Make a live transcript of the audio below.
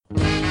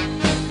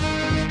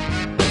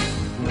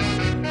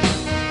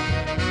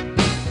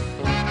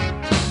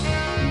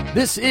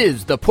This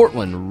is the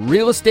Portland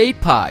Real Estate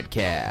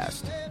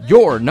Podcast,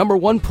 your number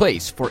one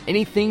place for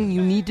anything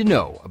you need to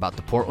know about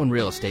the Portland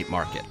real estate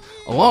market,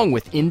 along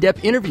with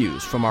in-depth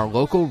interviews from our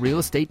local real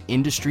estate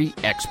industry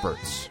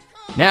experts.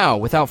 Now,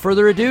 without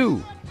further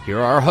ado, here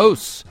are our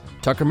hosts,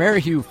 Tucker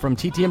Merrihew from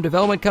TTM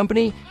Development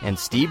Company and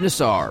Steve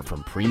Nassar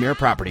from Premier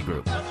Property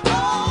Group.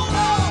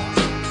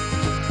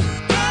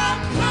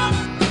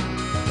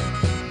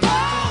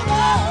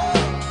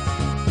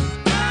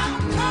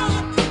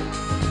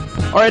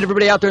 All right,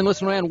 everybody out there and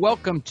listening land,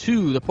 welcome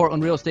to the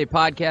Portland Real Estate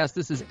Podcast.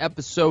 This is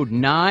episode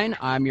 9.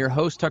 I'm your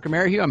host, Tucker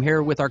Merrihew. I'm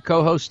here with our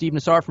co-host, Steve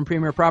Nassar from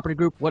Premier Property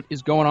Group. What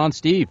is going on,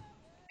 Steve?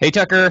 Hey,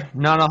 Tucker.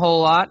 Not a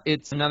whole lot.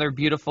 It's another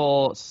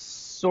beautiful,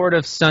 sort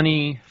of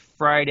sunny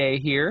Friday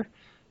here.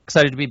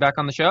 Excited to be back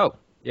on the show.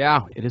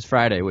 Yeah, it is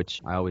Friday, which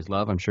I always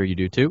love. I'm sure you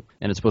do too.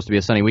 And it's supposed to be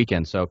a sunny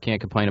weekend, so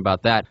can't complain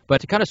about that. But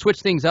to kind of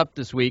switch things up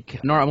this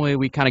week, normally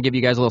we kind of give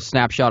you guys a little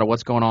snapshot of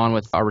what's going on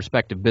with our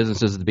respective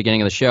businesses at the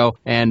beginning of the show.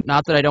 And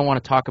not that I don't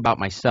want to talk about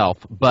myself,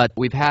 but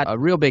we've had a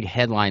real big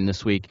headline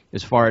this week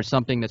as far as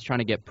something that's trying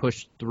to get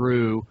pushed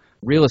through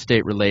real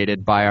estate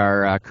related by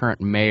our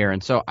current mayor.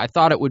 And so I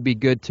thought it would be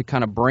good to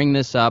kind of bring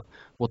this up.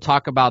 We'll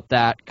talk about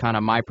that, kind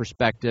of my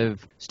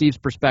perspective, Steve's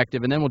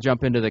perspective, and then we'll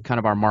jump into the kind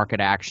of our market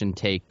action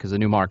take, because the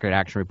new market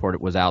action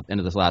report was out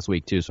into this last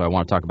week too, so I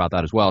want to talk about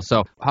that as well.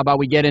 So how about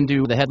we get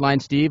into the headline,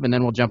 Steve, and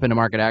then we'll jump into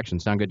market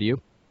action. Sound good to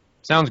you?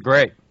 Sounds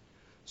great.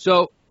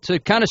 So to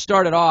kind of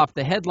start it off,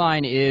 the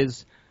headline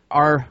is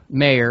our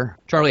mayor,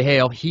 Charlie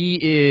Hale, he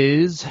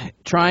is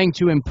trying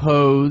to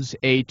impose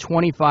a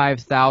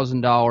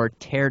 $25,000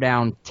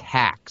 tear-down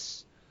tax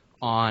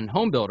on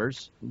home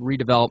builders,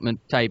 redevelopment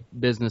type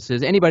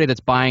businesses, anybody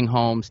that's buying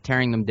homes,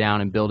 tearing them down,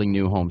 and building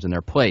new homes in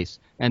their place.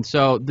 And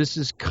so this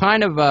is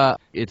kind of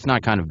it's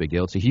not kind of a big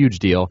deal, it's a huge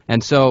deal.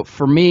 And so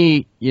for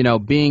me, you know,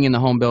 being in the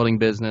home building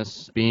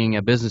business, being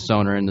a business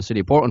owner in the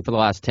city of Portland for the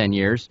last 10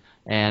 years,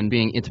 and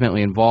being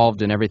intimately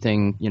involved in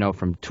everything, you know,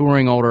 from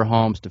touring older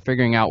homes to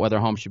figuring out whether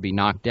homes should be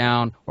knocked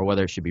down or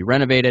whether it should be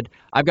renovated,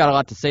 I've got a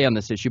lot to say on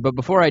this issue. But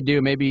before I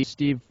do, maybe,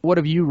 Steve, what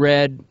have you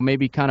read?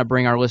 Maybe kind of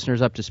bring our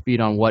listeners up to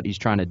speed on what he's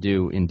trying to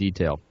do in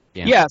detail.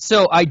 Yeah,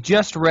 so I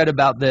just read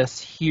about this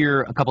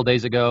here a couple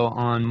days ago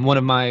on one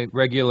of my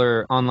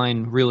regular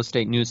online real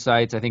estate news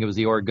sites. I think it was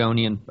the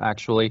Oregonian,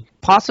 actually.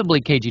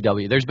 Possibly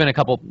KGW. There's been a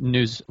couple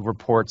news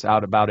reports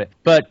out about it.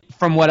 But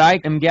from what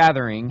I am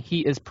gathering, he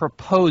is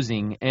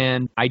proposing,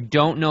 and I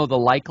don't know the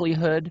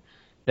likelihood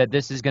that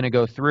this is going to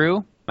go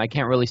through. I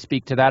can't really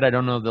speak to that. I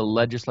don't know the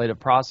legislative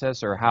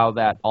process or how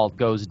that all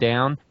goes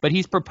down. But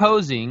he's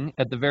proposing,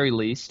 at the very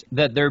least,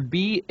 that there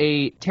be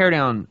a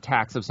teardown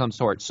tax of some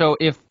sort. So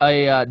if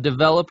a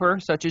developer,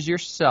 such as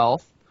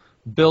yourself,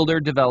 builder,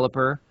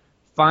 developer,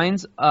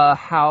 finds a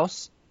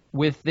house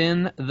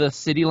within the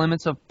city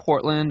limits of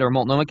Portland or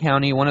Multnomah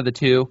County, one of the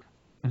two,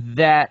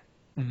 that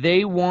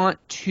they want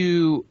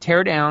to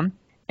tear down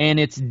and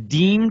it's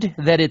deemed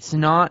that it's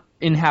not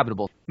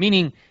inhabitable,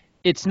 meaning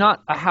it's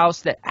not a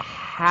house that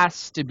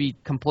has to be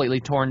completely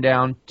torn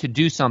down to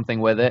do something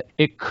with it.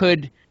 It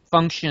could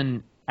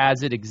function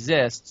as it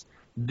exists.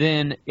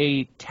 Then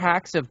a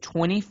tax of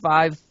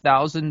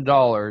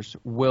 $25,000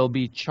 will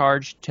be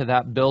charged to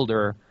that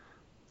builder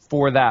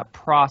for that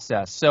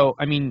process. So,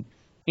 I mean,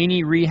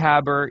 any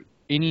rehabber,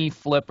 any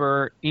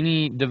flipper,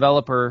 any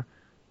developer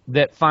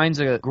that finds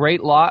a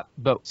great lot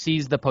but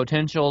sees the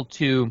potential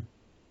to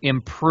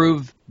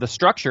improve the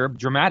structure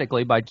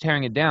dramatically by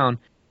tearing it down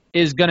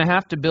is going to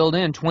have to build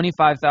in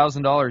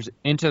 $25,000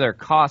 into their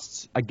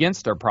costs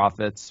against their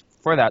profits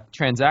for that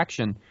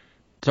transaction.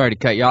 Sorry to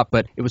cut you off,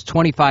 but it was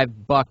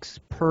 $25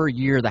 per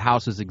year the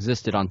house has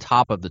existed on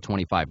top of the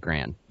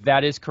 $25,000.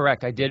 That is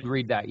correct. I did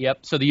read that.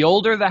 Yep. So the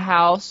older the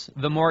house,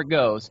 the more it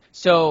goes.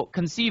 So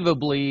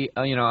conceivably,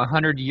 a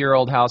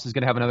 100-year-old house is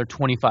going to have another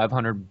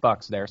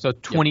 $2,500 there. So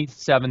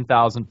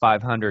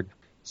 $27,500.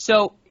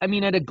 So, I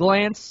mean, at a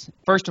glance,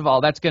 first of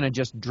all, that's going to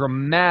just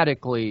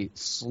dramatically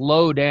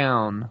slow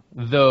down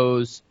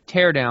those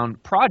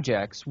teardown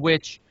projects,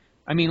 which,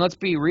 I mean, let's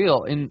be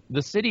real. In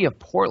the city of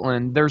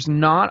Portland, there's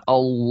not a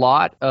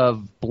lot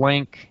of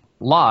blank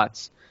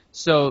lots.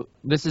 So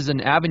this is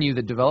an avenue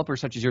that developers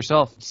such as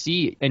yourself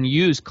see and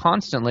use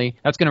constantly.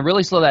 That's going to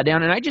really slow that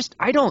down. And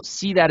I don't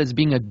see that as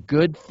being a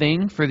good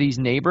thing for these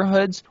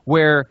neighborhoods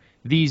where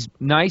these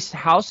nice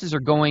houses are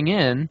going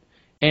in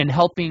and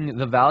helping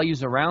the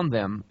values around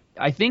them.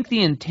 I think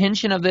the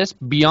intention of this,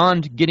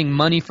 beyond getting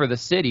money for the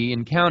city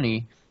and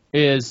county,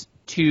 is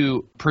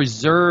to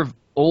preserve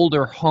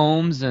older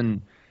homes,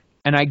 and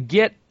I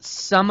get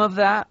some of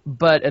that,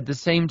 but at the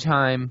same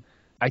time,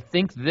 I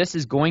think this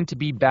is going to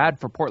be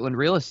bad for Portland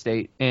real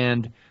estate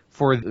and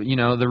for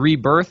the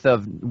rebirth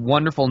of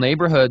wonderful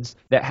neighborhoods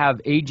that have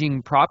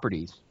aging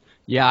properties.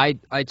 Yeah,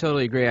 I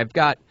totally agree. I've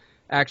got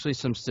actually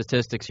some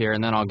statistics here,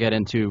 and then I'll get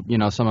into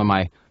some of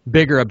my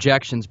bigger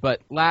objections.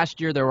 But last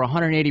year there were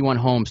 181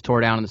 homes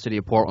tore down in the city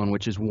of Portland,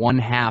 which is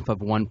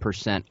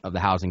 0.5% of the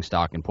housing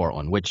stock in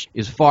Portland, which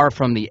is far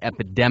from the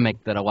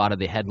epidemic that a lot of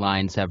the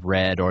headlines have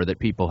read or that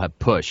people have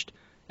pushed.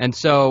 And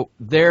so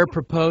they're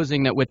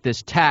proposing that with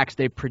this tax,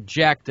 they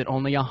project that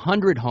only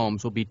 100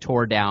 homes will be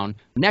torn down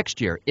next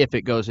year if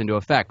it goes into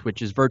effect,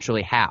 which is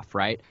virtually half,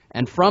 right?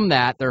 And from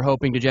that, they're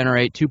hoping to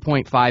generate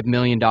 $2.5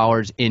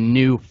 million in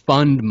new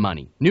fund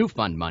money.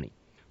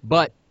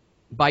 But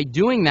by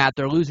doing that,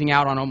 they're losing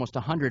out on almost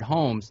 100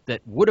 homes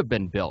that would have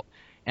been built.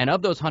 And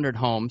of those 100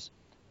 homes,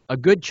 a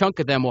good chunk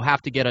of them will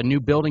have to get a new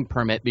building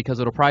permit because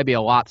it'll probably be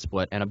a lot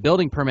split. And a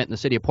building permit in the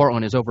city of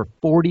Portland is over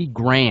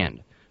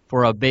 $40,000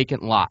 for a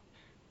vacant lot.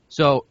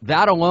 So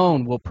that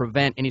alone will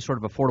prevent any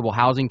sort of affordable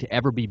housing to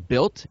ever be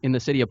built in the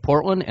city of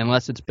Portland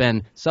unless it's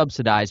been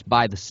subsidized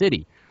by the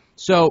city.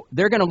 So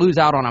they're going to lose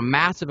out on a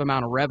massive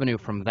amount of revenue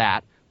from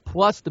that,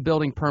 plus the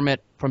building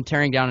permit from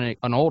tearing down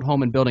an old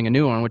home and building a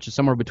new one, which is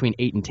somewhere between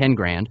 $8,000 and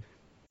 $10,000.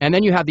 And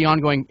then you have the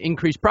ongoing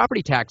increased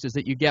property taxes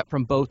that you get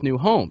from both new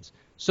homes.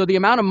 So the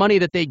amount of money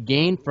that they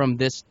gain from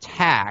this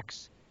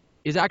tax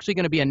is actually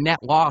going to be a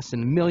net loss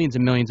in millions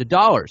and millions of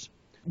dollars.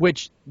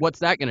 Which, what's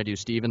that going to do,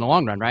 Steve, in the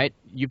long run, right?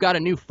 You've got a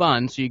new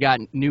fund, so you got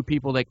new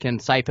people that can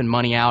siphon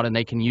money out and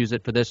they can use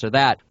it for this or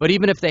that. But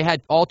even if they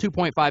had all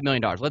 $2.5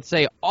 million, let's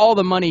say all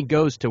the money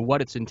goes to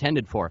what it's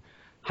intended for,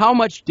 how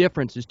much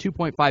difference is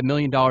 $2.5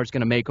 million going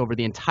to make over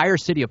the entire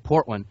city of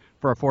Portland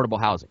for affordable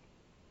housing?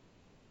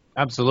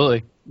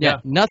 Absolutely. Yeah,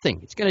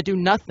 nothing. It's going to do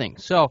nothing.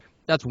 So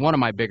that's one of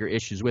my bigger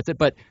issues with it.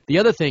 But the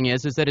other thing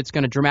is that it's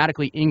going to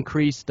dramatically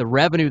increase the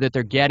revenue that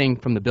they're getting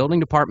from the building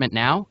department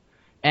now.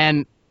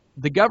 And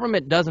the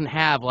government doesn't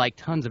have like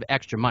tons of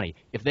extra money.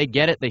 If they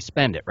get it, they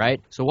spend it, right?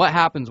 So what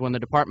happens when the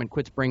department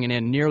quits bringing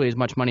in nearly as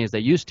much money as they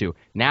used to?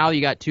 Now you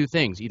got two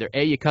things. Either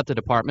A, you cut the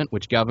department,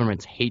 which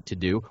governments hate to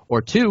do,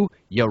 or two,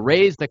 you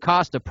raise the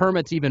cost of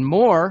permits even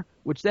more,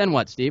 which then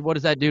what, Steve? What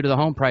does that do to the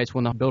home price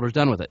when the builder's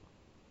done with it?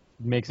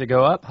 Makes it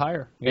go up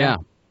higher. Yeah.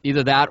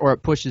 Either that or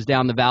it pushes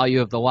down the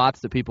value of the lots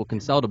that people can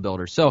sell to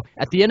builders. So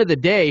at the end of the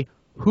day,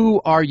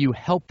 who are you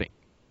helping?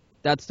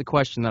 That's the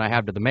question that I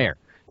have to the mayor.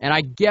 And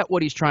I get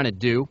what he's trying to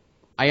do.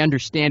 I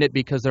understand it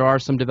because there are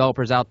some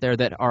developers out there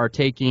that are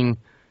taking,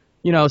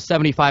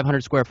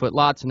 7,500 square foot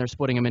lots and they're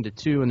splitting them into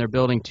two and they're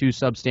building two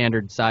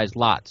substandard sized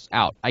lots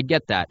out. I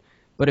get that.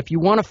 But if you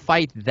want to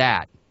fight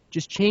that,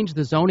 just change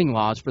the zoning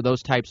laws for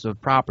those types of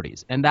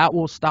properties. And that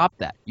will stop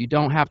that. You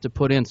don't have to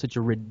put in such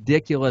a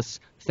ridiculous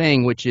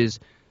thing, which is,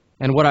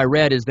 and what I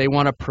read is they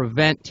want to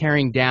prevent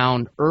tearing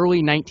down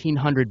early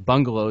 1900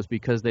 bungalows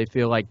because they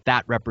feel like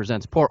that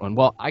represents Portland.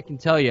 Well, I can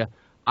tell you,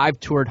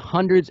 I've toured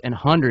hundreds and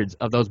hundreds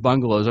of those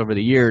bungalows over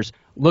the years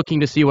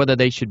looking to see whether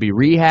they should be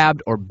rehabbed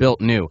or built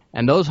new.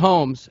 And those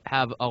homes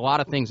have a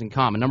lot of things in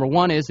common. Number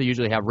one is they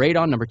usually have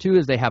radon. Number two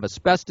is they have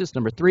asbestos.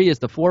 Number three is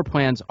the floor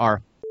plans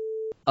are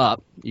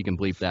up. You can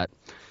bleep that.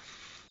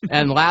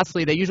 And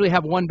lastly, they usually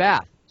have one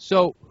bath.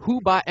 So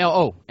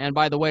and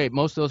by the way,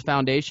 most of those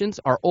foundations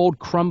are old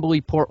crumbly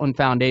Portland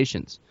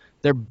foundations.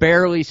 They're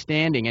barely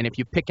standing, and if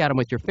you pick at them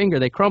with your finger,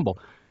 they crumble.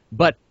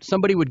 But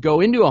somebody would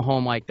go into a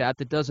home like that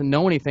doesn't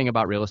know anything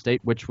about real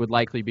estate, which would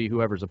likely be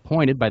whoever's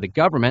appointed by the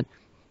government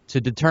to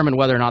determine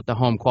whether or not the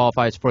home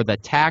qualifies for the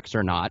tax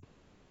or not.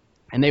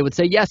 And they would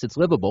say, yes, it's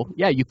livable.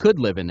 Yeah, you could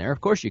live in there.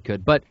 Of course you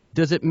could. But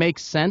does it make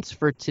sense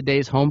for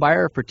today's home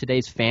buyer, for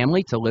today's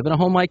family to live in a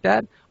home like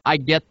that? I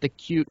get the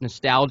cute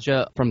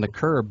nostalgia from the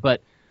curb,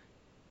 but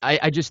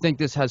I just think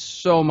this has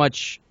so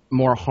much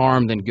more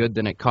harm than good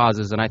than it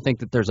causes. And I think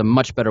that there's a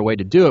much better way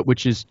to do it,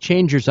 which is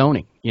change your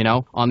zoning,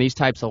 on these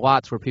types of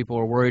lots where people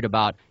are worried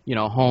about,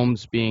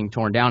 homes being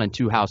torn down and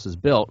two houses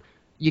built.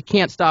 You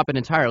can't stop it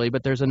entirely,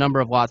 but there's a number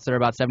of lots that are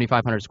about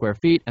 7,500 square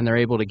feet and they're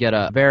able to get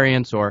a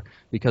variance, or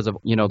because of,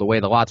 the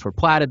way the lots were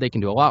platted, they can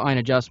do a lot line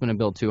adjustment and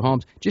build two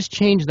homes. Just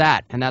change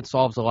that and that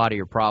solves a lot of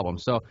your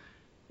problems. So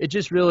it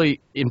just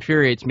really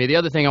infuriates me. The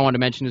other thing I want to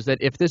mention is that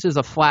if this is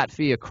a flat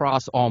fee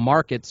across all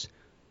markets,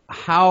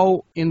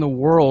 how in the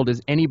world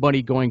is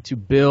anybody going to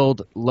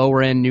build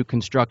lower-end new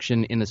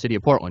construction in the city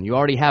of Portland? You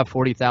already have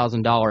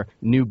 $40,000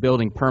 new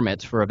building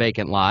permits for a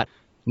vacant lot.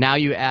 Now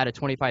you add a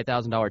 $25,000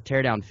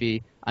 teardown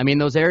fee. I mean,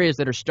 those areas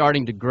that are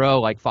starting to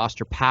grow, like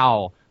Foster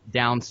Powell,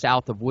 down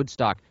south of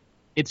Woodstock,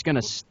 it's going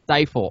to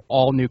stifle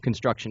all new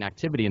construction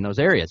activity in those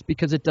areas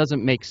because it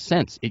doesn't make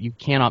sense. You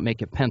cannot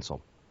make it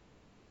pencil.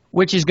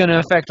 Which is going to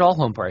affect all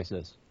home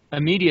prices.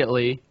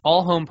 Immediately,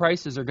 all home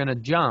prices are going to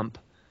jump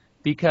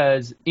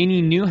because any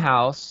new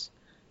house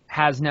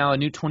has now a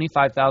new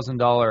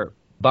 $25,000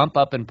 bump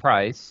up in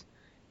price,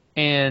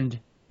 and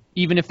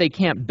even if they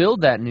can't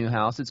build that new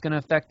house, it's going to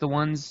affect the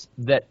ones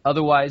that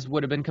otherwise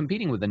would have been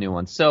competing with the new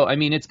ones. So, I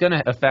mean, it's going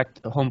to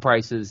affect home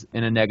prices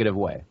in a negative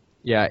way.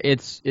 Yeah,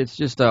 it's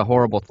just a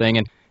horrible thing.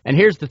 And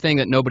here's the thing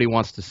that nobody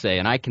wants to say,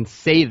 and I can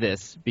say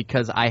this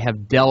because I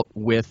have dealt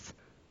with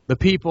the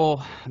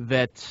people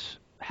that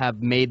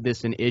have made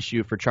this an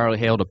issue for Charlie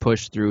Hale to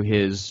push through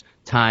his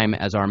time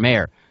as our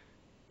mayor.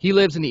 He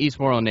lives in the East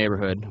Moreland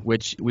neighborhood,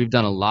 which we've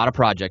done a lot of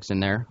projects in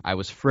there. I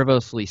was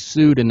frivolously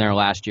sued in there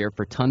last year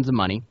for tons of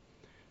money.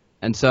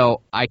 And so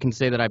I can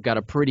say that I've got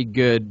a pretty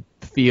good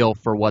feel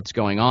for what's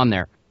going on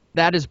there.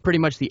 that is pretty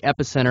much the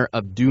epicenter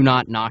of do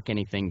not knock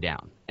anything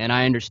down. And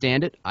I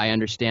understand it. I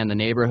understand the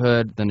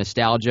neighborhood, the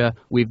nostalgia.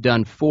 We've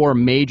done 4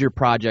 major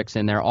projects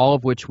in there, all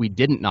of which we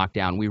didn't knock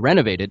down. We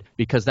renovated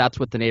because that's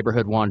what the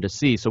neighborhood wanted to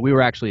see. So we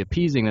were actually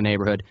appeasing the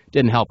neighborhood.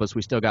 Didn't help us.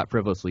 We still got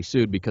frivolously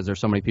sued because there's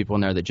so many people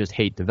in there that just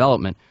hate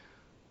development.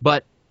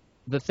 But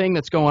the thing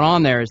that's going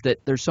on there is that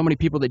there's so many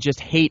people that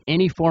just hate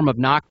any form of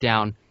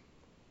knockdown.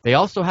 They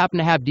also happen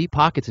to have deep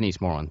pockets in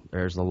Eastmoreland.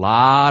 There's a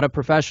lot of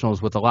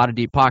professionals with a lot of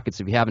deep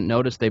pockets. If you haven't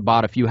noticed, they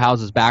bought a few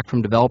houses back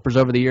from developers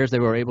over the years. They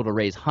were able to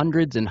raise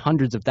hundreds and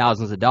hundreds of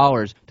thousands of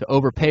dollars to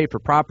overpay for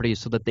properties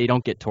so that they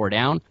don't get tore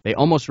down. They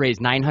almost raised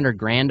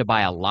 $900,000 to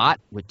buy a lot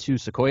with 2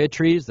 sequoia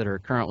trees that are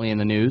currently in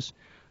the news.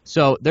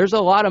 So there's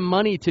a lot of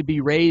money to be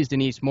raised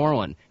in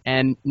Eastmoreland.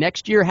 And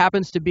next year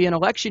happens to be an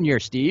election year,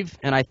 Steve.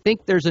 And I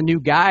think there's a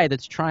new guy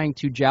that's trying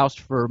to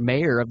joust for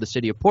mayor of the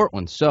city of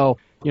Portland. So,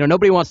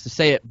 nobody wants to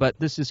say it, but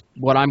this is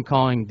what I'm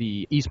calling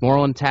the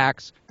Eastmoreland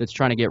tax that's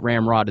trying to get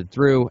ramrodded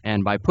through.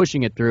 And by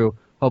pushing it through,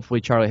 hopefully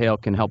Charlie Hale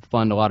can help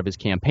fund a lot of his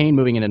campaign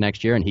moving into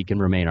next year and he can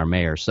remain our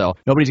mayor. So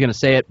nobody's going to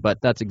say it,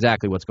 but that's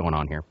exactly what's going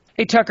on here.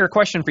 Hey, Tucker,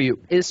 question for you.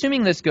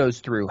 Assuming this goes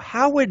through,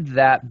 how would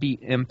that be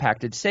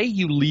impacted? Say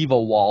you leave a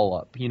wall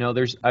up.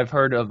 I've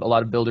heard of a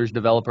lot of builders,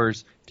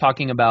 developers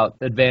talking about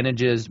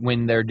advantages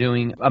when they're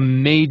doing a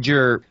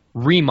major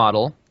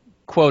remodel,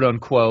 quote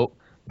unquote,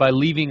 by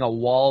leaving a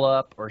wall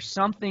up or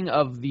something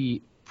of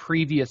the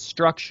previous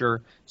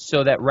structure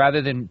so that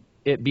rather than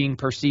it being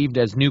perceived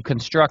as new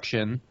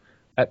construction,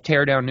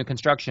 tear down new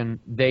construction,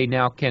 they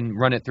now can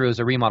run it through as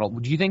a remodel.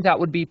 Do you think that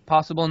would be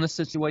possible in this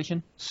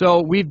situation?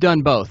 So we've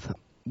done both.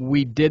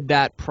 We did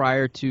that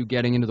prior to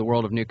getting into the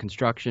world of new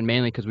construction,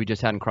 mainly because we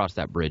just hadn't crossed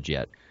that bridge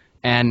yet.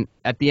 And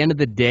at the end of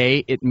the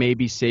day, it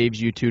maybe saves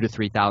you $2,000 to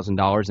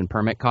 $3,000 in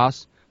permit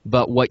costs,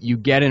 but what you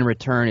get in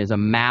return is a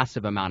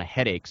massive amount of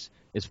headaches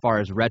as far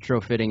as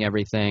retrofitting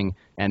everything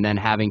and then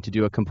having to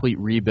do a complete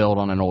rebuild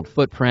on an old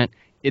footprint.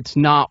 It's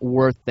not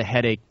worth the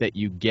headache that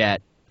you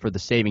get for the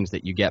savings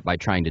that you get by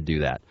trying to do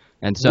that.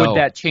 And so, would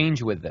that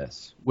change with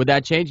this? Would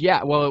that change?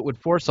 Yeah. Well, it would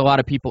force a lot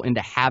of people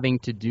into having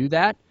to do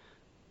that.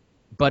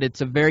 But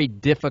it's a very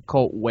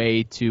difficult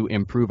way to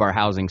improve our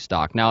housing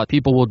stock. Now,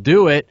 people will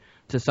do it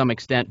to some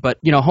extent, but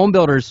home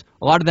builders,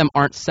 a lot of them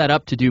aren't set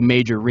up to do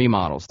major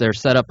remodels. They're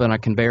set up in a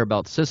conveyor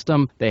belt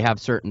system. They have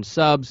certain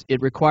subs. It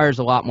requires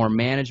a lot more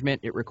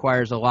management. It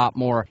requires a lot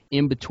more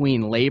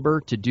in-between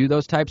labor to do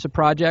those types of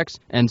projects.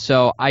 And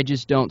so I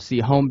just don't see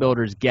home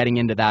builders getting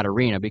into that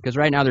arena because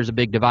right now there's a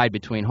big divide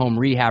between home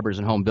rehabbers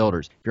and home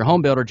builders. If you're a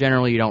home builder,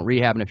 generally you don't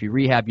rehab, and if you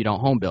rehab, you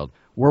don't home build.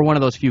 We're one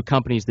of those few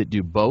companies that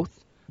do both.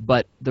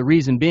 But the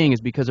reason being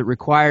is because it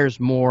requires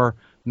more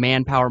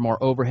manpower,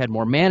 more overhead,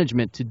 more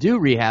management to do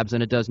rehabs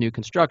than it does new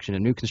construction.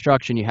 In new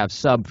construction, you have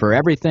sub for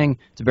everything.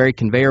 It's very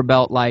conveyor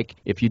belt-like.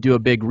 If you do a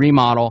big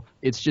remodel,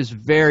 it's just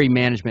very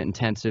management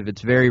intensive.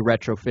 It's very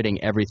retrofitting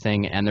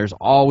everything, and there's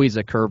always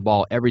a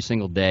curveball every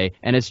single day.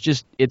 And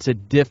it's a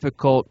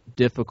difficult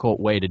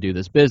way to do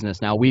this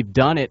business. Now, we've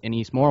done it in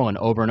Eastmoreland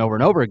over and over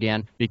and over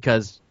again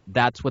because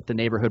that's what the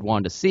neighborhood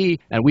wanted to see,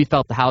 and we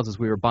felt the houses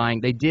we were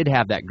buying, they did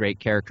have that great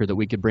character that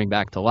we could bring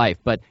back to life,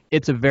 but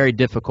it's a very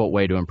difficult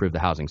way to improve the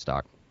housing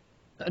stock.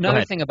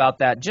 Another thing about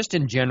that, just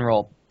in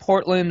general,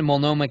 Portland,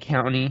 Multnomah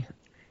County,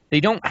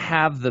 they don't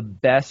have the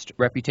best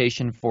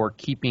reputation for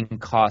keeping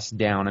costs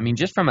down. I mean,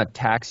 just from a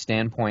tax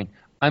standpoint,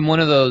 I'm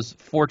one of those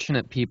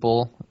fortunate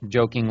people,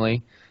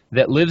 jokingly,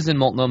 that lives in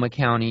Multnomah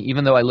County,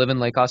 even though I live in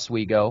Lake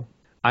Oswego.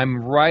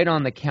 I'm right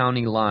on the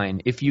county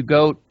line. If you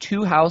go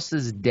 2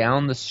 houses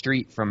down the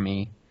street from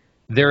me,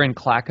 they're in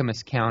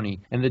Clackamas County.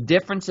 And the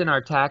difference in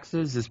our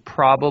taxes is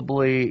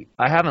probably,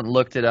 I haven't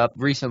looked it up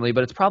recently,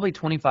 but it's probably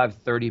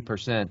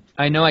 25-30%.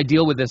 I know I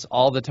deal with this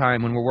all the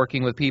time when we're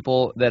working with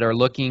people that are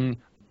looking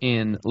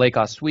in Lake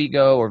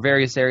Oswego or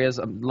various areas.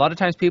 A lot of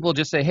times people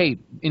just say, hey,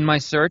 in my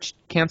search,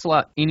 cancel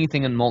out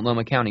anything in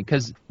Multnomah County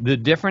because the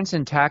difference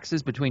in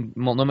taxes between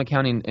Multnomah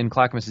County and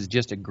Clackamas is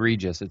just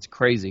egregious. It's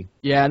crazy.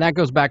 Yeah, and that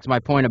goes back to my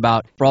point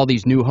about for all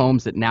these new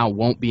homes that now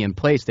won't be in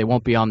place, they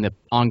won't be on the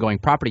ongoing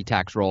property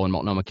tax roll in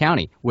Multnomah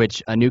County,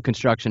 which a new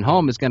construction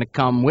home is going to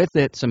come with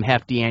it some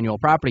hefty annual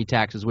property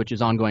taxes, which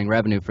is ongoing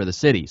revenue for the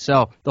city.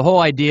 So the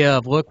whole idea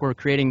of, look, we're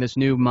creating this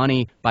new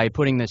money by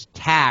putting this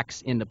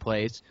tax into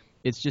place,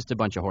 it's just a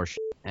bunch of horse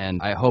shit.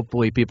 And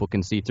hopefully people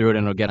can see through it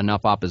and it'll get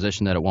enough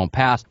opposition that it won't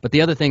pass. But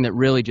the other thing that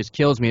really just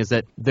kills me is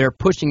that they're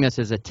pushing this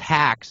as a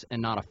tax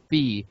and not a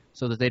fee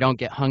so that they don't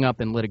get hung up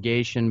in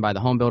litigation by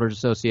the Home Builders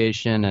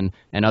Association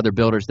and other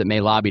builders that may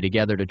lobby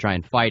together to try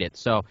and fight it.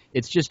 So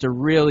it's just a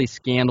really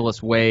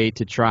scandalous way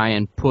to try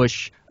and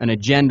push an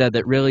agenda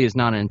that really is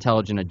not an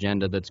intelligent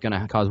agenda that's going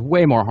to cause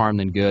way more harm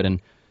than good.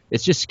 And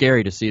it's just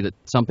scary to see that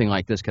something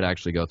like this could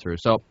actually go through.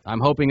 So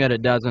I'm hoping that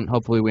it doesn't.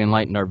 Hopefully we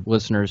enlightened our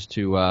listeners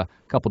to a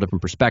couple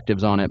different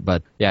perspectives on it.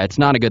 But yeah, it's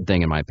not a good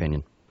thing in my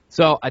opinion.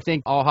 So I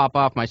think I'll hop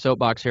off my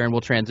soapbox here and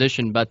we'll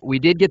transition. But we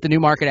did get the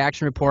new market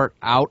action report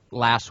out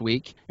last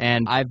week,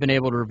 and I've been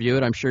able to review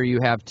it. I'm sure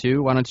you have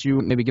too. Why don't you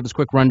maybe give us a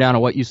quick rundown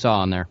of what you saw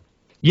on there?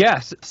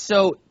 Yes.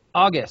 So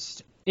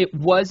August, it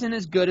wasn't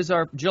as good as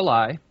our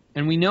July.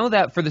 And we know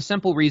that for the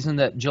simple reason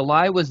that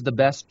July was the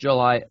best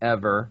July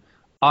ever.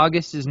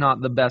 August is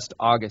not the best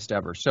August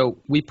ever. So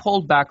we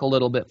pulled back a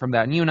little bit from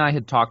that. And you and I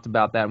had talked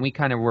about that, and we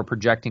kind of were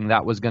projecting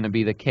that was going to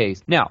be the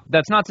case. Now,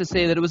 that's not to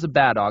say that it was a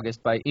bad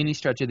August by any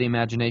stretch of the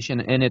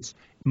imagination, and it's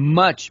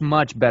much,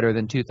 much better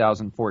than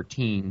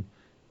 2014.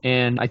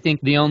 And I think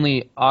the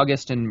only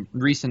August in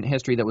recent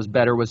history that was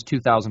better was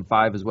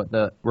 2005, is what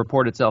the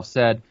report itself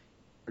said.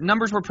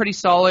 Numbers were pretty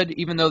solid,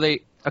 even though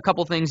a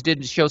couple things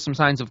did show some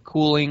signs of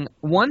cooling.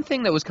 One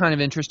thing that was kind of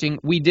interesting,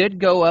 we did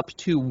go up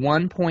to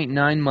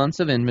 1.9 months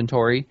of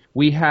inventory.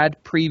 We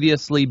had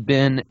previously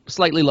been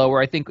slightly lower.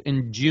 I think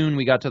in June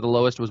we got to the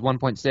lowest was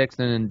 1.6,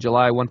 and in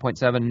July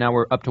 1.7. Now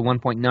we're up to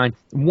 1.9.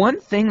 One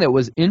thing that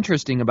was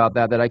interesting about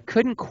that I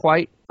couldn't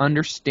quite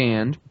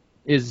understand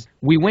is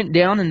we went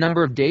down a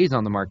number of days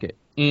on the market.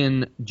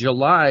 In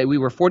July, we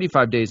were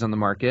 45 days on the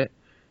market.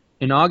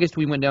 In August,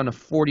 we went down to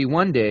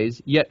 41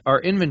 days, yet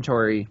our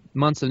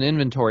months in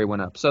inventory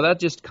went up. So that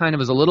just kind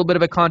of is a little bit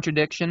of a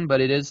contradiction,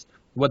 but it is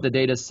what the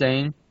data is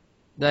saying.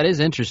 That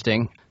is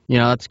interesting.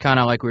 That's kind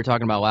of like we were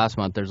talking about last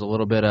month. There's a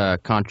little bit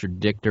of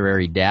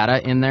contradictory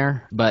data in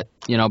there. But,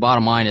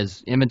 bottom line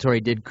is inventory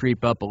did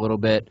creep up a little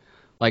bit.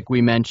 Like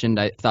we mentioned,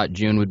 I thought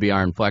June would be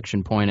our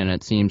inflection point, and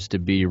it seems to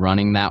be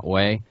running that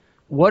way.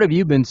 What have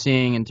you been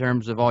seeing in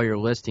terms of all your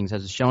listings?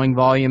 Has the showing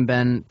volume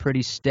been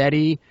pretty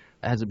steady?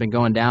 Has it been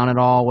going down at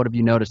all? What have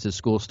you noticed as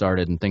school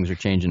started and things are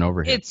changing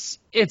over here?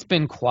 It's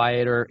been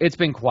quieter. It's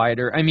been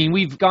quieter. I mean,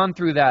 we've gone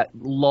through that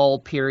lull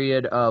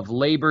period of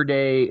Labor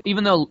Day.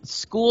 Even though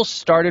school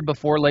started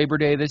before Labor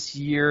Day this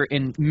year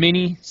in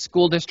many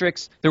school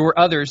districts, there were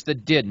others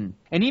that didn't.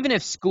 And even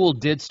if school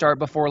did start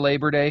before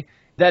Labor Day,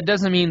 that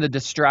doesn't mean the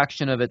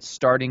distraction of it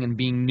starting and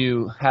being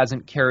new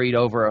hasn't carried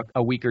over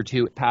a week or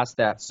two past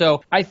that.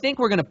 So I think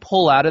we're going to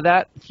pull out of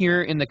that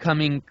here in the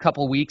coming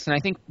couple weeks. And I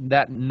think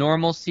that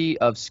normalcy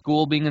of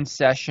school being in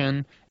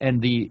session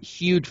and the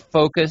huge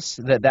focus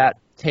that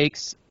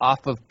takes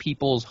off of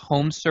people's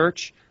home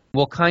search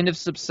will kind of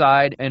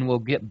subside, and we'll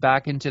get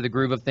back into the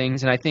groove of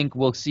things. And I think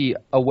we'll see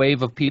a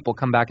wave of people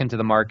come back into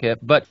the market.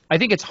 But I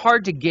think it's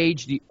hard to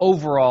gauge the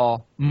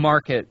overall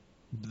market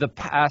the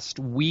past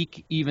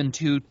week, even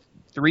 2-3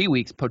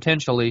 weeks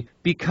potentially,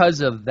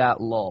 because of that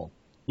lull.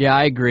 Yeah,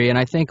 I agree. And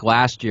I think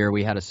last year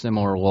we had a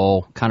similar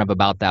lull kind of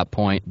about that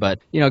point. But,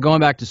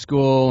 going back to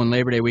school and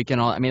Labor Day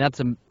weekend, that's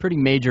a pretty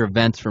major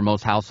events for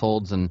most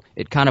households. And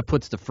it kind of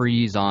puts the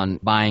freeze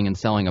on buying and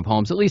selling of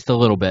homes, at least a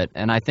little bit.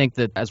 And I think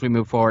that as we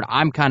move forward,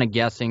 I'm kind of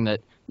guessing that,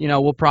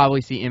 we'll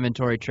probably see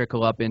inventory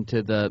trickle up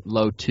into the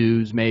low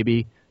twos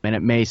maybe. And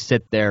it may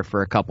sit there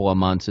for a couple of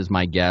months is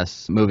my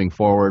guess moving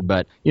forward.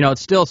 But,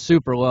 it's still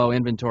super low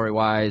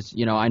inventory-wise.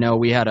 I know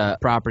we had a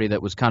property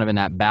that was kind of in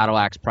that battle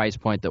axe price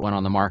point that went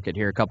on the market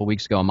here a couple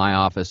weeks ago in my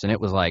office, and it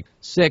was like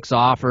 6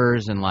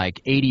 offers and like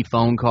 80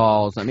 phone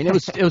calls. I mean, it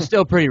was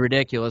still pretty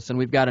ridiculous. And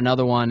we've got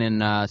another one in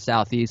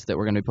Southeast that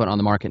we're going to be putting on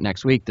the market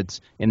next week that's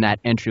in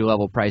that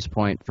entry-level price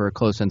point for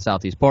close in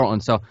Southeast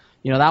Portland. So,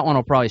 that one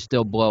will probably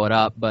still blow it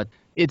up. But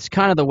it's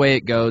kind of the way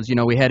it goes.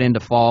 We head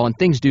into fall and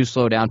things do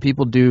slow down.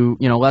 People do,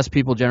 less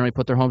people generally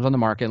put their homes on the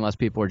market and less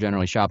people are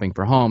generally shopping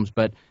for homes.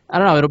 But I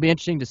don't know, it'll be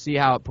interesting to see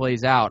how it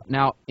plays out.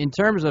 Now, in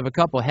terms of a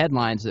couple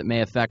headlines that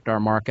may affect our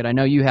market, I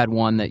know you had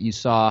one that you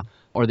saw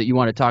or that you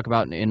want to talk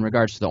about in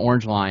regards to the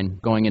orange line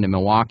going into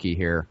Milwaukee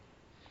here.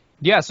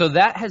 Yeah, so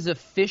that has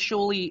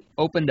officially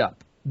opened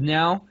up.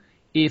 Now,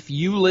 if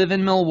you live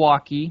in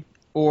Milwaukee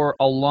or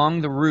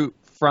along the route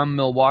from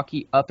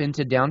Milwaukee up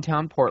into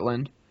downtown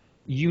Portland,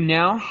 you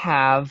now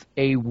have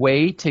a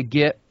way to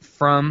get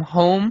from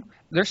home.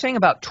 They're saying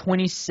about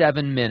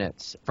 27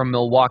 minutes from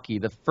Milwaukee,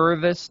 the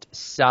furthest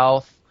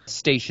south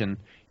station.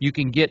 You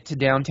can get to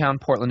downtown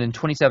Portland in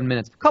 27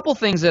 minutes. A couple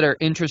things that are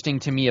interesting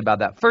to me about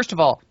that. First of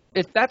all,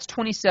 if that's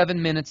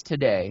 27 minutes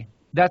today,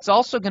 that's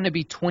also going to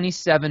be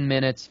 27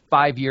 minutes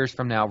 5 years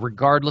from now,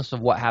 regardless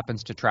of what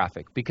happens to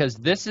traffic, because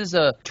this is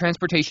a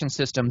transportation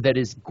system that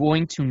is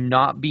going to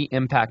not be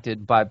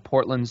impacted by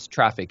Portland's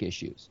traffic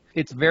issues.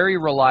 It's very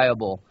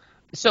reliable.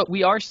 So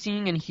we are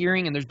seeing and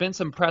hearing, and there's been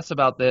some press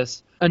about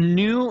this, a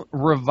new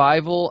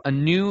revival, a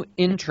new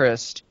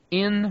interest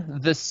in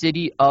the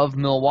city of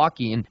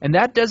Milwaukee. And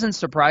that doesn't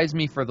surprise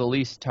me for the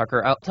least,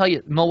 Tucker. I'll tell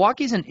you,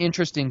 Milwaukee's an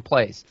interesting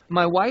place.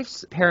 My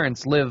wife's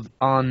parents live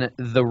on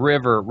the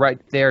river right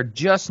there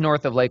just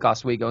north of Lake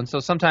Oswego. And so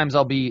sometimes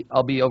I'll be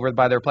over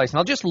by their place and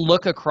I'll just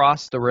look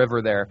across the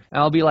river there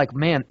and I'll be like,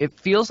 man, it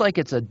feels like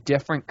it's a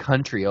different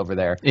country over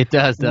there. It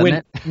does, doesn't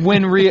it?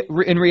 When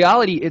in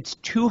reality, it's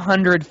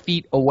 200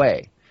 feet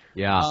away.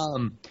 Yeah.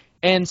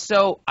 And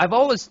so I've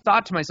always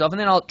thought to myself, and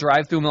then I'll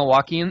drive through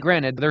Milwaukee, and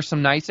granted, there's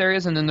some nice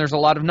areas, and then there's a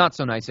lot of not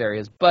so nice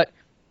areas. But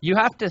you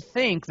have to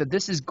think that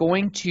this is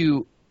going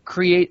to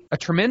create a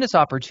tremendous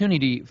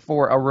opportunity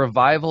for a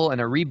revival and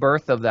a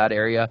rebirth of that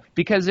area,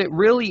 because it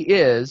really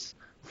is,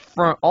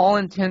 for all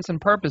intents and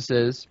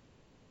purposes,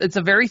 It's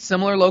a very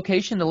similar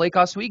location to Lake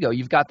Oswego.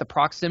 You've got the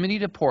proximity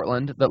to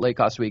Portland that Lake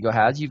Oswego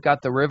has. You've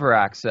got the river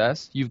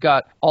access. You've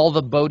got all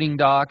the boating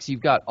docks.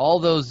 You've got all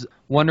those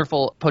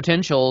wonderful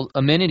potential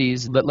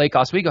amenities that Lake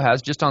Oswego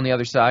has just on the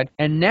other side.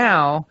 And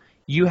now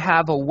you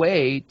have a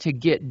way to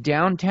get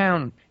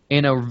downtown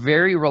in a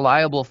very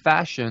reliable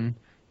fashion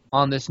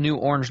on this new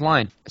Orange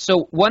Line.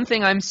 So one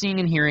thing I'm seeing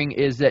and hearing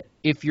is that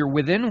if you're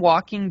within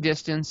walking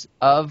distance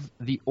of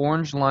the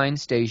Orange Line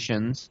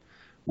stations,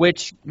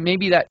 which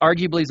maybe that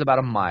arguably is about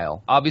a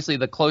mile. Obviously,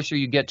 the closer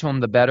you get to them,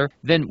 the better.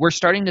 Then we're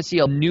starting to see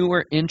a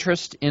newer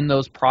interest in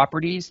those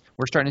properties.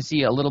 We're starting to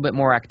see a little bit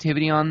more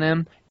activity on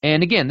them.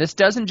 And again, this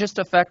doesn't just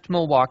affect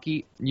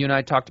Milwaukee. You and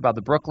I talked about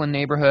the Brooklyn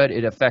neighborhood.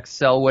 It affects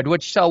Sellwood,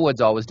 which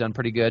Sellwood's always done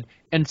pretty good.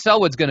 And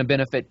Sellwood's going to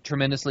benefit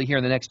tremendously here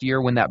in the next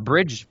year when that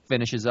bridge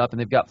finishes up and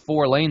they've got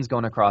 4 lanes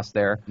going across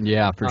there.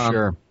 Yeah, for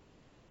sure.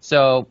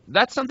 So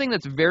that's something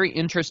that's very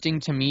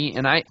interesting to me,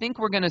 and I think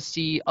we're going to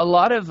see a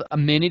lot of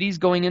amenities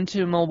going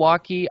into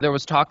Milwaukee. There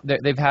was talk that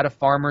they've had a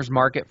farmer's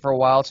market for a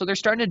while, so they're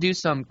starting to do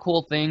some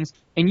cool things,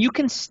 and you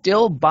can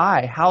still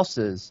buy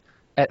houses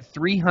at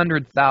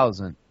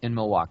 $300,000 in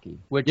Milwaukee.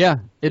 Which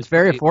it's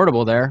very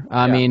affordable there.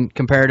 I mean,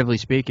 comparatively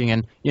speaking,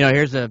 and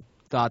here's a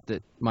thought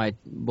that might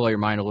blow your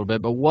mind a little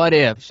bit, but what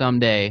if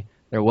someday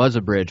there was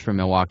a bridge from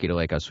Milwaukee to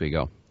Lake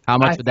Oswego? How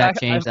much would that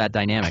change that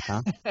dynamic,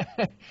 huh?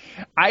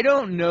 I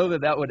don't know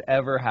that would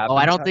ever happen. Oh,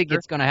 I don't think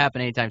it's going to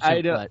happen anytime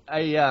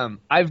soon.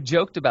 I've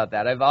joked about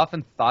that. I've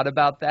often thought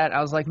about that.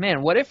 I was like,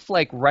 man, what if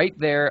like right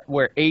there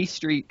where A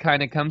Street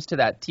kind of comes to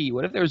that T,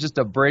 what if there was just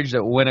a bridge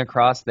that went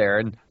across there?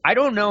 And I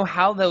don't know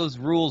how those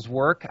rules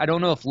work. I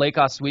don't know if Lake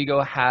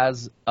Oswego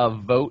has a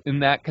vote in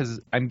that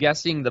because I'm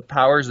guessing the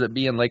powers that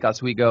be in Lake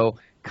Oswego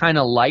kind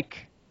of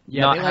like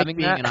not they having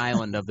being that. an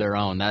island of their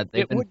own.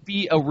 Would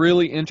be a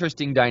really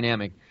interesting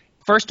dynamic.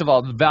 First of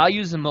all, the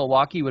values in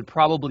Milwaukee would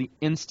probably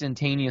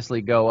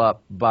instantaneously go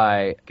up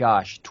by,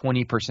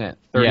 20%,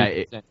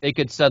 30%. Yeah, they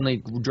could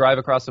suddenly drive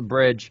across a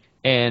bridge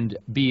and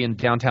be in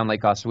downtown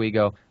Lake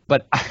Oswego.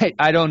 But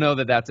I don't know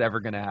that that's ever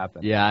going to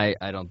happen. Yeah,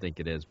 I don't think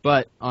it is.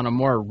 But on a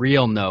more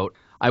real note,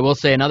 I will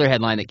say another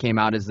headline that came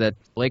out is that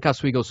Lake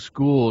Oswego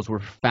schools were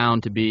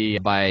found to be,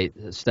 by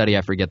a study,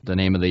 I forget the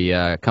name of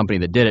the company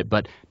that did it,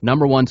 but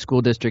 #1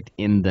 school district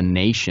in the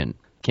nation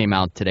came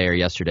out today or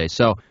yesterday.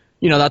 So,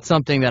 that's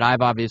something that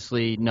I've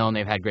obviously known.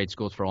 They've had great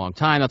schools for a long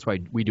time. That's why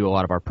we do a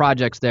lot of our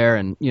projects there.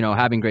 And,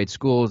 having great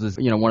schools is,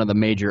 one of the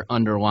major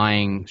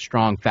underlying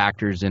strong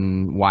factors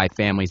in why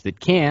families that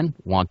can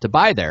want to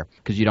buy there.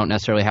 Because you don't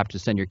necessarily have to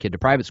send your kid to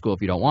private school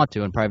if you don't want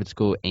to, and private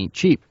school ain't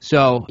cheap.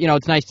 So,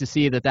 it's nice to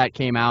see that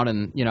came out.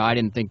 And, I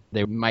didn't think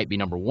they might be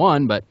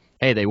 #1, but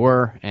hey, they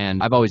were.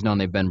 And I've always known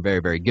they've been very,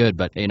 very good.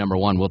 But hey,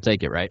 #1, we'll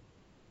take it, right?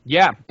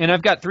 Yeah, and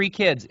I've got 3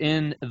 kids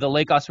in the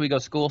Lake Oswego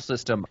school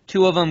system.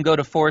 2 of them go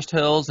to Forest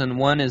Hills, and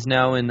 1 is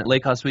now in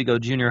Lake Oswego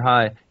Junior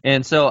High.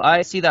 And so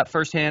I see that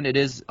firsthand. It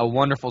is a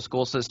wonderful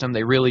school system.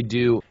 They really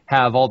do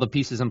have all the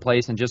pieces in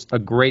place and just a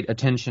great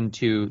attention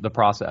to the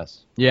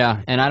process. Yeah,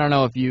 and I don't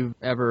know if you've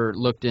ever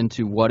looked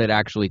into what it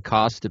actually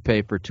costs to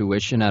pay for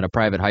tuition at a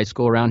private high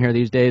school around here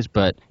these days,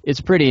 but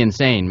it's pretty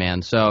insane,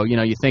 man. So,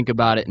 you think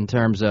about it in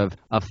terms of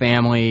a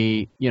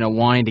family,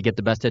 wanting to get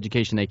the best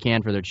education they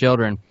can for their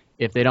children.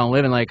 If they don't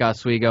live in Lake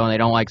Oswego and they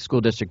don't like the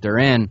school district they're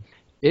in,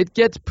 it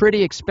gets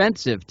pretty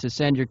expensive to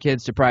send your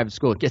kids to private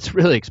school. It gets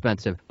really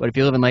expensive. But if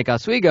you live in Lake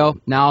Oswego,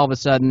 now all of a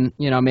sudden,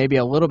 maybe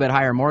a little bit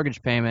higher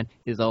mortgage payment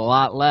is a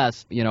lot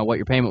less, what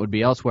your payment would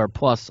be elsewhere,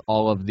 plus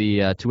all of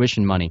the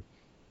tuition money.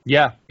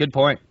 Yeah, good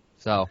point.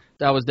 So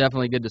that was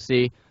definitely good to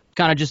see.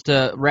 Kind of just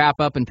to wrap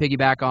up and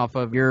piggyback off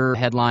of your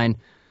headline,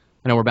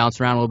 I know we're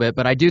bouncing around a little bit,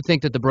 but I do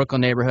think that the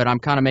Brooklyn neighborhood, I'm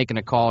kind of making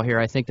a call here.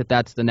 I think that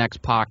that's the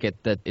next pocket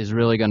that is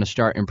really going to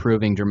start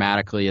improving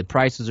dramatically. The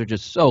prices are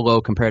just so low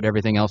compared to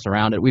everything else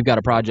around it. We've got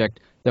a project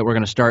that we're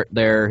going to start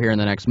there here in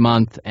the next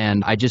month,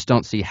 and I just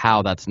don't see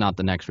how that's not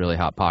the next really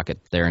hot pocket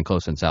there in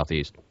close and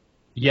southeast.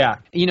 Yeah.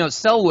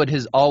 Sellwood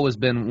has always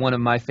been one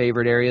of my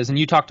favorite areas, and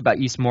you talked about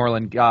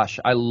Eastmoreland. Gosh,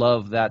 I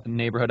love that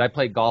neighborhood. I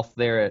played golf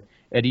there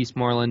at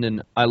Eastmoreland,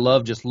 and I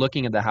love just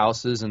looking at the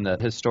houses and the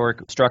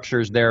historic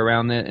structures there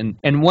around it.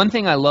 And one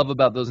thing I love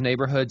about those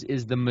neighborhoods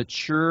is the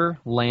mature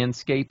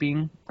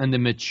landscaping and the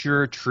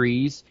mature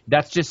trees.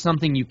 That's just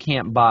something you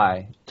can't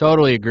buy.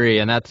 Totally agree,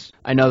 and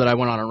I know that I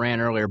went on a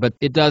rant earlier, but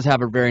it does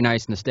have a very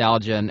nice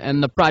nostalgia,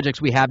 and the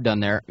projects we have done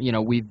there,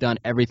 we've done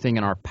everything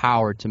in our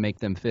power to make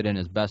them fit in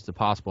as best as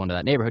possible into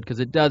that neighborhood, because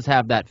it does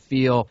have that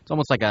feel. It's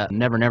almost like a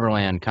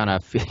Neverland kind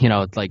of,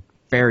 it's like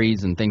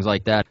ferries and things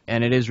like that,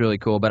 and it is really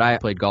cool. But I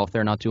played golf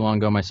there not too long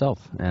ago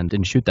myself, and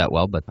didn't shoot that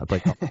well, but I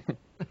played golf.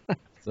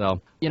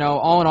 So,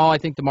 all in all, I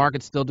think the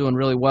market's still doing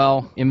really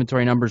well.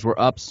 Inventory numbers were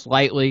up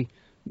slightly,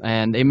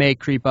 and they may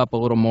creep up a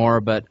little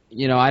more, but,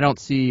 I don't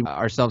see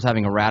ourselves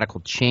having a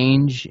radical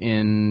change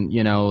in,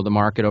 the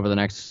market over the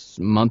next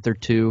month or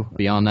two.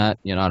 Beyond that,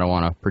 I don't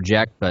want to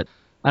project, but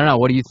I don't know.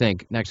 What do you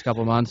think? Next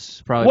couple of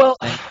months? Probably. Well,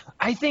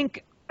 I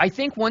think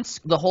once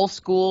the whole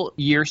school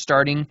year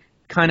starting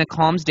kind of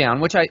calms down,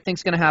 which I think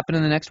is going to happen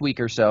in the next week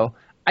or so,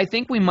 I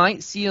think we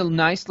might see a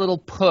nice little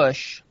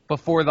push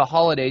before the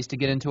holidays to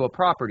get into a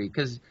property.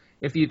 Because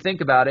if you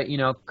think about it,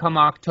 come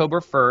October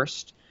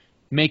 1st,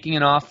 making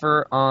an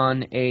offer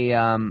on a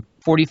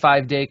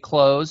 45-day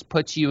close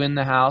puts you in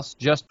the house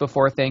just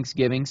before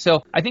Thanksgiving.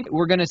 So I think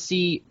we're going to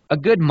see a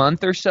good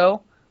month or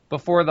so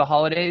before the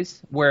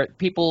holidays where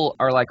people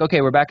are like,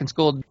 okay, we're back in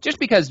school. Just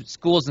because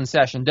school's in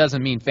session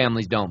doesn't mean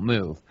families don't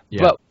move.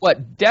 Yeah. But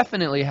what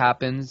definitely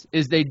happens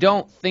is they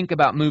don't think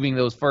about moving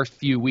those first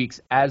few weeks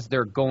as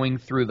they're going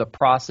through the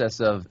process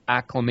of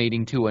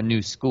acclimating to a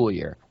new school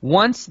year.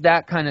 Once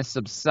that kind of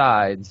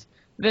subsides,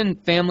 then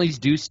families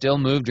do still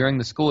move during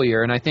the school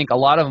year, and I think a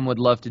lot of them would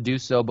love to do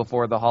so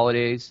before the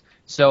holidays.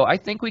 So I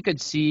think we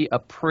could see a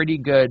pretty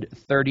good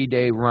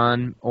 30-day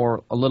run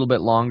or a little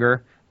bit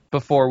longer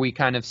before we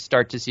kind of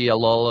start to see a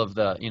lull of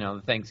the,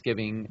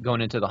 Thanksgiving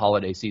going into the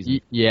holiday season.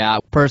 Yeah,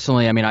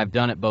 personally, I mean, I've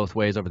done it both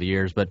ways over the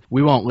years, but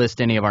we won't list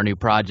any of our new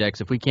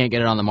projects. If we can't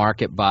get it on the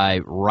market by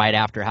right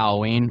after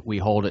Halloween, we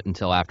hold it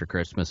until after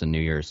Christmas and New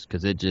Year's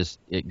because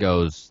it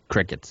goes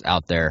crickets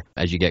out there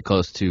as you get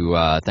close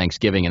to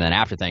Thanksgiving. And then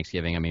after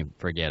Thanksgiving, I mean,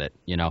 forget it.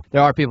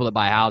 There are people that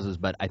buy houses,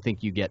 but I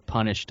think you get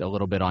punished a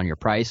little bit on your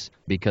price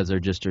because there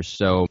just are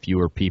so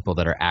fewer people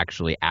that are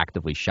actually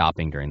actively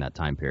shopping during that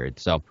time period.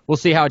 So we'll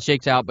see how it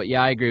shakes out. But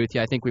yeah, I agree with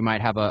you. I think we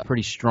might have a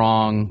pretty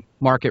strong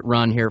market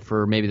run here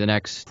for maybe the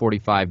next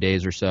 45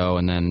 days or so.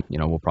 And then,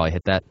 we'll probably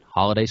hit that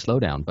holiday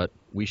slowdown, but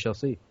we shall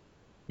see.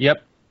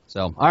 Yep.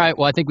 So, all right.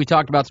 Well, I think we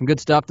talked about some good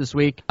stuff this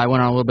week. I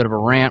went on a little bit of a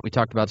rant. We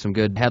talked about some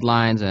good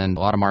headlines and a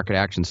lot of market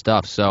action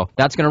stuff. So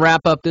that's going to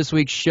wrap up this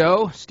week's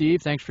show.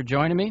 Steve, thanks for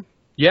joining me.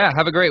 Yeah,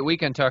 have a great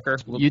weekend, Tucker.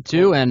 You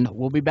too, and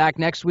we'll be back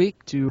next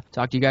week to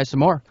talk to you guys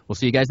some more. We'll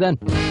see you guys then.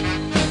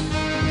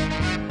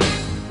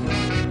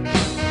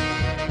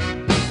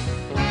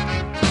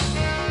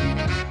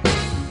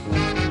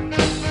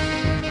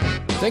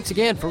 Thanks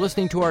again for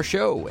listening to our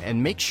show,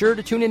 and make sure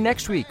to tune in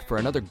next week for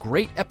another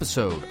great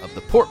episode of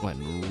the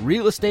Portland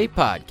Real Estate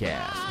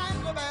Podcast.